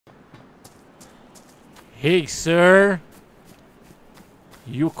Hey, sir.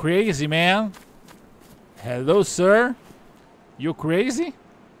 You crazy, man? Hello, sir. You crazy?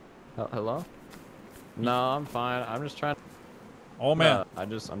 Hello? No, I'm fine. I'm just trying. Oh man.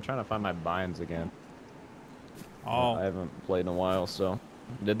 I'm trying to find my binds again. Oh. I haven't played in a while, so.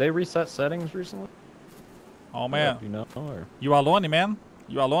 Did they reset settings recently? Oh man. You know, or You alone, man?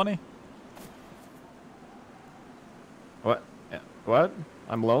 You alone? what? What?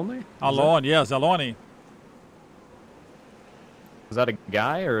 I'm lonely? Alone, yes, alone. Is that a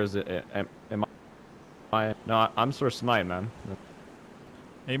guy or is it? Am I? No, I'm Sir Smite, man.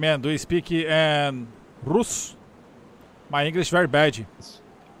 Hey man, do you speak Rus? My English very bad.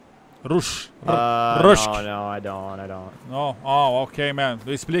 Rush. Rush. No, I don't. No. Oh, okay, man.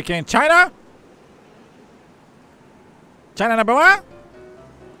 Do you speak in China? China number one?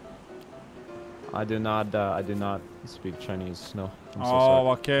 I do not speak Chinese. No. I'm so Oh, sorry.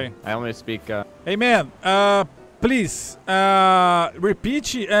 okay. I only speak. Hey man, please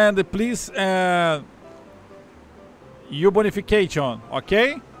repeat and please your bonification,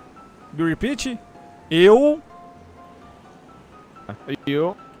 okay? You repeat? Eu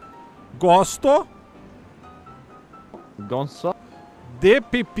You gosto Gonçalo de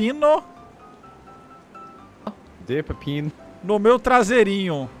pepino de pepino no meu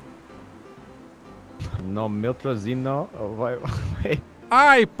traseirinho. no meu trasino. Vai.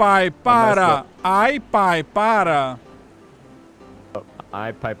 Ai, pai, para! Ai, pai, para!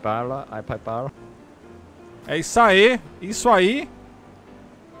 Ai, pai, para. É isso aí, isso aí.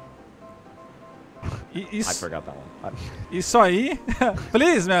 I forgot that one. Isso aí.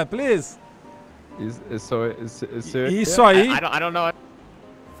 Please, man, please. Isso aí. I don't know.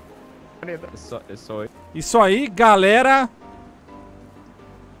 Isso aí, galera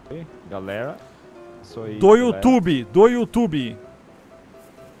Galera. Isso aí, do galera. YouTube, do YouTube.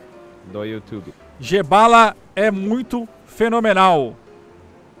 Do YouTube. Jebala é muito fenomenal.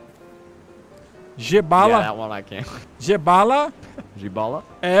 Jebala, Yeah, that one I can't. Jebala Jebala.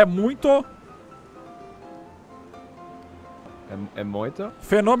 é muito É muito.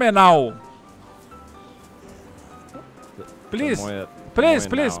 fenomenal. Please, É please, muito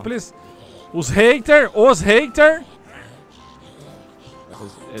please, now. please. Os hater,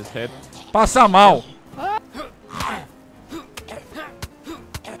 Is hit. passa mal.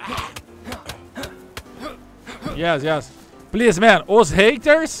 Yes, yes. Please, man, os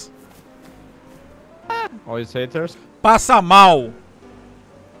haters Always haters. passa mal.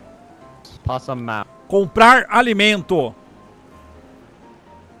 Passa mal. Comprar alimento.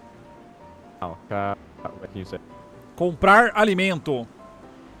 What can you say? Comprar alimento.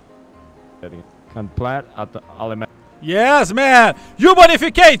 Complete at the element. Yes, man. You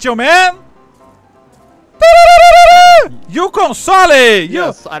bonification, man. You console.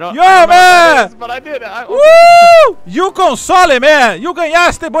 Yes, I don't. Yo, I don't know what that man. is, but I did. Woo! You console, man. You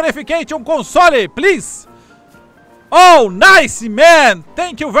ganhaste bonification console, please. Oh, nice, man.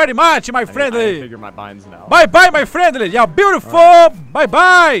 Thank you very much, my I friendly. figure my binds now. Bye-bye, my friendly. You're beautiful.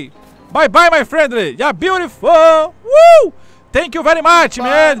 Bye-bye. Bye-bye, my friendly. You're beautiful. Woo! Thank you very much,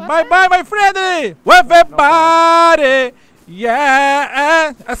 man. Bye-bye, my friendly. Everybody.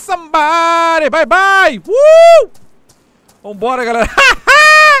 Yeah. Somebody. Bye-bye. Woo! Vambora, galera.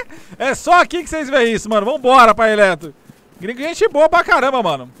 É só aqui que vocês veem isso, mano. Vambora, pai eletro. Gringo, gente boa pra caramba,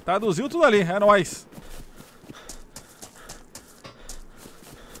 mano. Traduziu tudo ali. É nóis.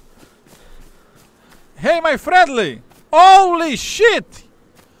 Hey, my friendly. Holy shit.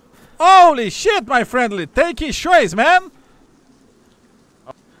 Holy shit, my friendly. Take choice, man.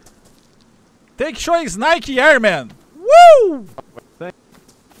 Take choice Nike Air, man. Woo!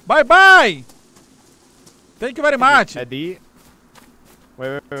 Bye-bye. Thank you very much. Eddie.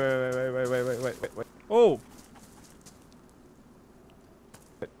 Wait. Oh.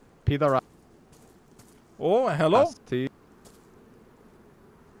 Peter. Oh, hello?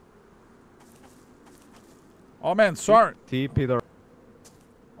 Oh, man, sorry. Peter.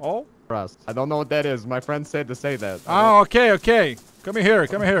 Oh. I don't know what that is. My friend said to say that. Ah, okay, okay. Come here,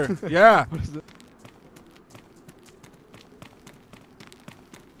 come here. Yeah. What is it?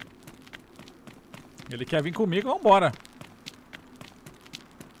 Ele quer vir comigo, vambora.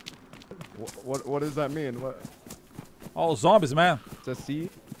 What does that mean? What? All zombies, man. To see?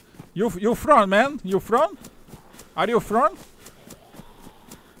 You from, man? You from? Are you from?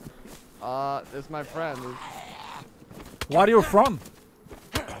 It's my friend. What are you from?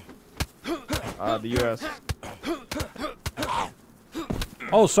 The U.S.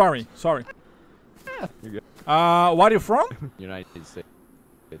 Oh, sorry. You're good. What are you from? United States.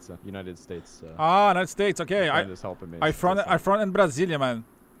 It's United States. United States. Okay. My friend is helping me. I from in Brasilia, man.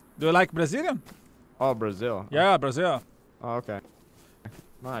 Do you like Brazilian? Oh, Brazil. Yeah, Brazil. Oh, okay.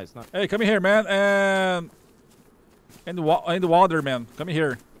 Nice. Nice. Hey, come here, man. And the water, man. Come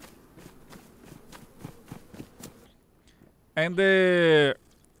here. And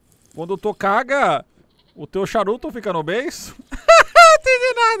quando tu caga, o teu charuto fica no beiço?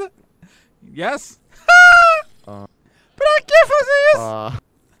 Entendi nada. Yes? Pra que fazer isso?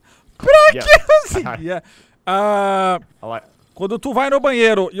 Pra que fazer? Yeah. Quando tu vai no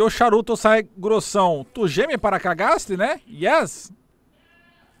banheiro e o charuto sai grossão, tu geme para cagaste, né? Yes?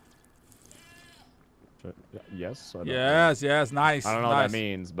 Yes? Yes, nice. I don't know what that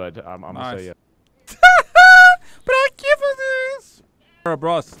means, but I'm gonna say yes. Pra que fazer isso?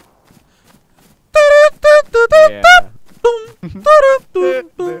 Bros.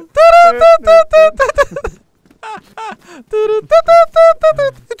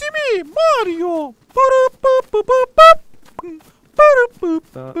 Dayz-Me, Mario.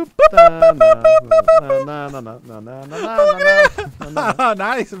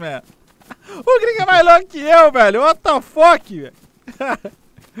 Nice, man. O gringo é mais louco que eu, velho. What the fuck, velho?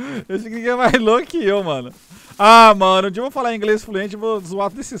 Esse gringo é mais louco que eu, mano. Ah, mano, um dia eu vou falar inglês fluente e vou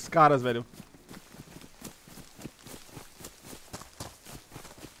zoar desses caras, velho.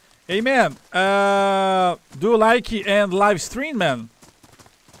 Hey, man. Do you like and live stream, man?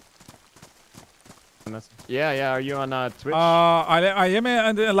 Yeah. Are you on Twitch? I am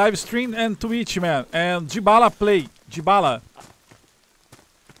on the live stream and Twitch, man. And Jebala play. Jebala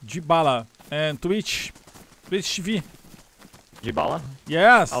and Twitch TV. Jebala?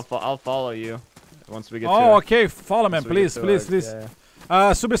 Yes. I'll follow you once we get to okay. Follow, man. Please.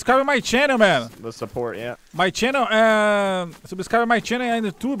 Yeah. Subscribe my channel, man. The support, yeah. My channel and subscribe my channel on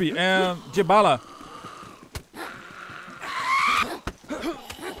YouTube and Jebala.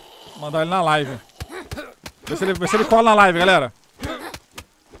 Mandar ele na live. Vê se ele cola na live, galera.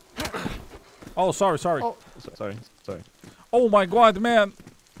 Oh, sorry. Oh, sorry. Oh my god, man.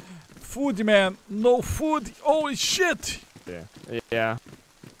 Food, man. No food. Holy shit. Yeah.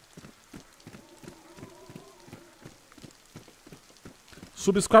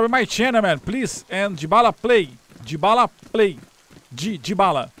 Subscribe my channel, man, please. And Jebala play. Jebala play.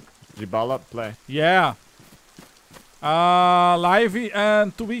 Jebala. Jebala play. Yeah. Live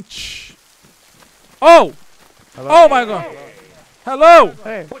and Twitch. Oh! Hello. Oh my god. Hello!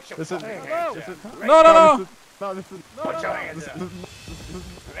 Hey, this is... No. This is... Put your hands up.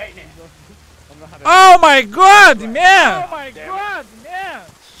 Right now. Oh my god, man!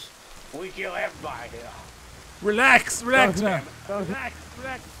 We kill everybody here. Relax, man.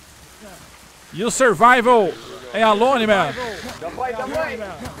 You survival é alone, man.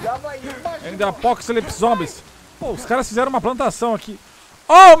 And the apocalypse zombies. Pô, os caras fizeram uma plantação aqui.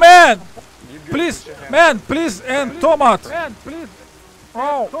 Oh, man! Please, and tomato.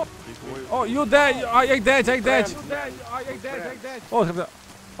 Oh, you dead. I dead.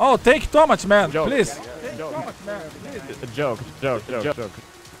 Oh, take tomato, man, please. A joke.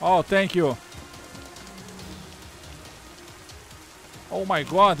 Oh, thank you. Oh my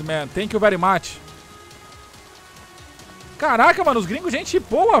god, man. Thank you very much. Caraca, mano, os gringos gente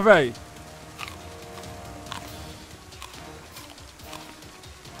boa, velho.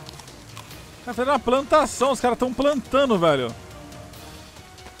 Tá fazendo uma plantação, os caras estão plantando, velho.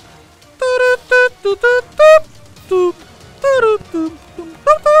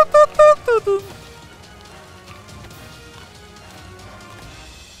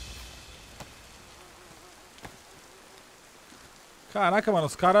 Caraca, mano,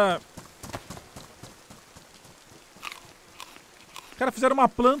 os caras fizeram uma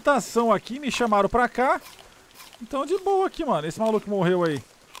plantação aqui, me chamaram pra cá. Então de boa aqui, mano. Esse maluco morreu aí.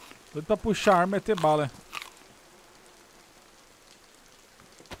 Doido pra puxar a arma e meter bala.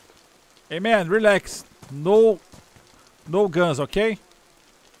 Hey man, relax. No guns, okay?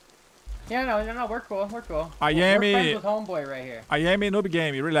 Yeah, no, we're cool. We're friends with homeboy right here. I am a noob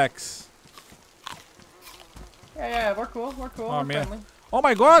game, relax. Yeah, we're cool. Oh, We're man. friendly. Oh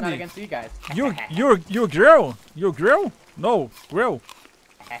my god! Not against you guys. You grill? You grill? No, grill.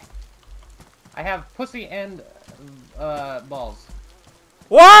 I have pussy and balls.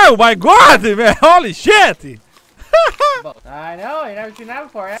 Wow, my god, man! Holy shit! Both. I know, you never seen that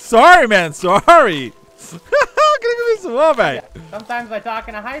before. Eh? Sorry, man, sorry. Me zoou, velho. Sometimes I talk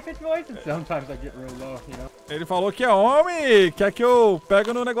in a high-pitched voice and sometimes I get real low, you know? Ele falou que é homem e quer que eu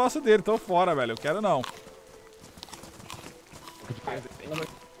pegue no negócio dele. Tô fora, velho. Eu quero não.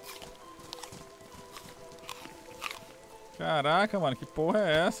 Caraca, mano, que porra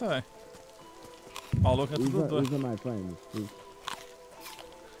é essa, velho? Maluco é tudo doido.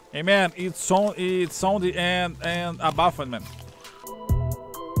 Hey man, it's sound and abafed, man.